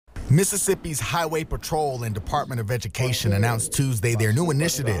Mississippi's Highway Patrol and Department of Education announced Tuesday their new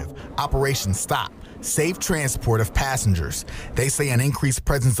initiative, Operation Stop, Safe Transport of Passengers. They say an increased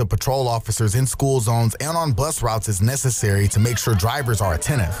presence of patrol officers in school zones and on bus routes is necessary to make sure drivers are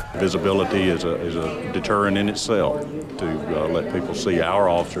attentive. Visibility is a deterrent in itself to let people see our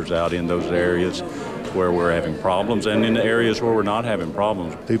officers out in those areas where we're having problems and in the areas where we're not having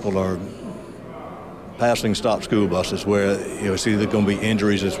problems. People are passing stop school buses where it's either going to be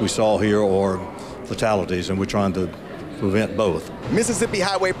injuries, as we saw here, or fatalities, and we're trying to prevent both. Mississippi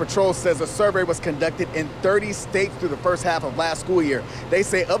Highway Patrol says a survey was conducted in 30 states through the first half of last school year. They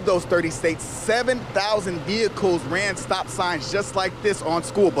say of those 30 states, 7,000 vehicles ran stop signs just like this on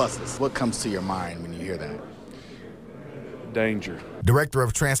school buses. What comes to your mind when you hear that? Danger. Director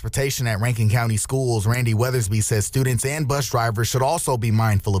of Transportation at Rankin County Schools, Randy Weathersby, says students and bus drivers should also be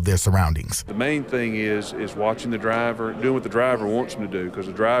mindful of their surroundings. The main thing is watching the driver, doing what the driver wants them to do, because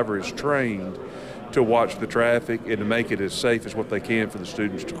the driver is trained to watch the traffic and to make it as safe as what they can for the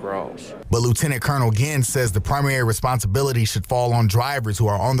students to cross. But Lieutenant Colonel Ginn says the primary responsibility should fall on drivers who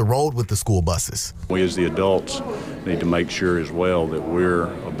are on the road with the school buses. We as the adults need to make sure as well that we're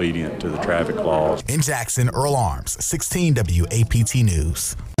obedient to the traffic laws. In Jackson, Earl Arms, 16 WAPT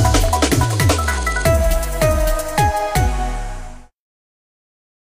News.